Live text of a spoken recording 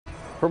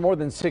For more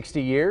than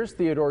 60 years,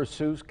 Theodore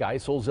Seuss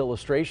Geisel's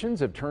illustrations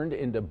have turned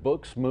into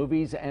books,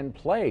 movies, and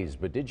plays.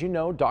 But did you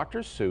know Dr.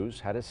 Seuss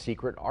had a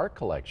secret art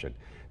collection?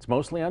 It's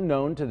mostly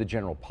unknown to the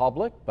general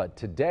public, but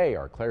today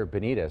our Claire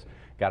Benitez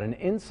got an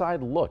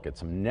inside look at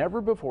some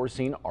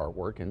never-before-seen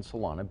artwork in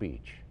Solana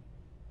Beach.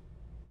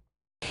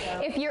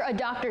 If you're a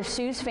Dr.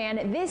 Seuss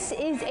fan, this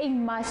is a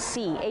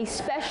must-see, a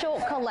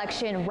special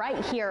collection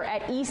right here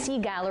at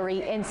EC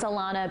Gallery in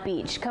Solana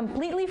Beach,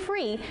 completely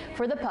free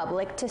for the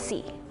public to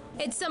see.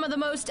 It's some of the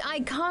most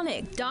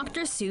iconic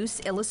Dr.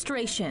 Seuss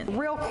illustration.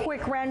 Real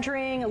quick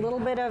rendering, a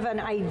little bit of an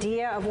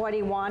idea of what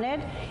he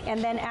wanted,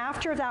 and then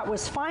after that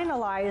was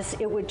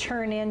finalized, it would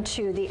turn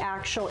into the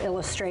actual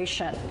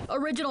illustration.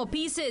 Original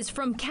pieces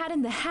from Cat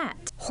in the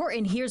Hat,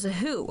 Horton Hears a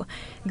Who,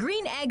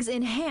 Green Eggs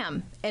and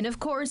Ham, and of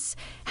course,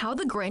 How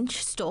the Grinch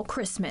Stole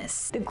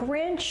Christmas. The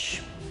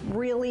Grinch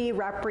really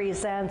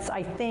represents,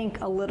 I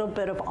think, a little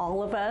bit of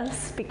all of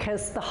us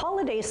because the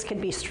holidays can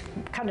be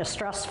kind of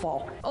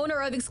stressful.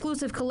 Owner of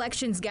Exclusive Collections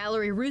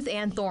Gallery, Ruth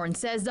Ann Thorne,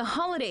 says the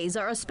holidays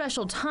are a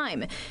special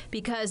time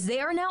because they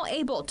are now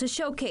able to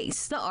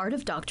showcase the art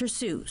of Dr.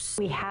 Seuss.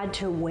 We had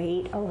to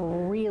wait a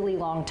really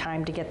long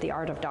time to get the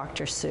art of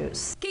Dr.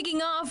 Seuss.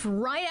 Kicking off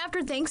right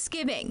after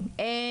Thanksgiving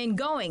and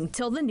going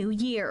till the new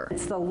year.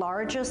 It's the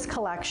largest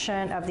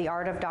collection of the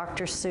art of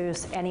Dr.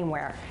 Seuss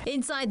anywhere.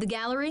 Inside the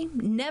gallery,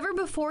 never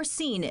before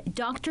seen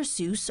Dr.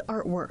 Seuss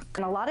artwork.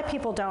 And a lot of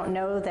people don't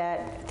know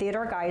that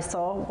Theodore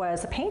Geisel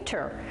was a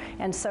painter,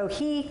 and so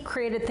he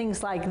created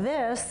things like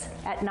this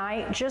at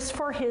night just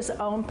for his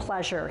own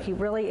pleasure. He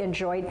really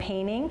enjoyed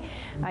painting.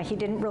 He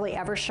didn't really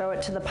ever show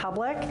it to the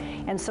public,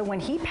 and so when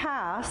he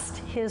passed,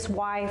 his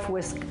wife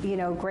was,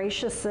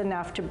 gracious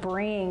enough to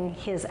bring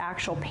his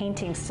actual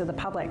paintings to the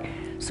public.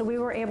 So we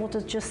were able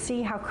to just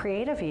see how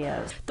creative he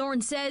is.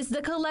 Thorne says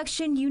the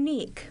collection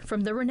unique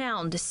from the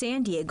renowned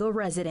San Diego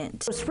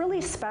resident. It's really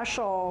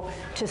special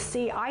to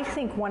see, I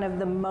think, one of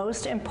the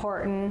most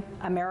important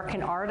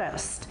American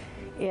artists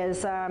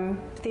is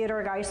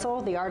Theodore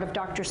Geisel, the art of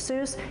Dr.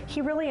 Seuss. He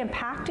really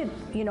impacted,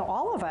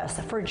 all of us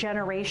for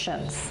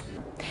generations.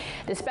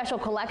 The special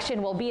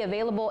collection will be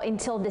available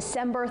until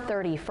December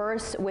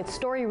 31st with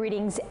story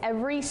readings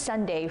every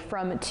Sunday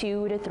from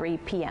 2 to 3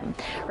 p.m.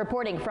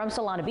 Reporting from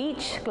Solana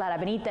Beach, Clara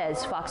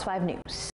Benitez, Fox 5 News.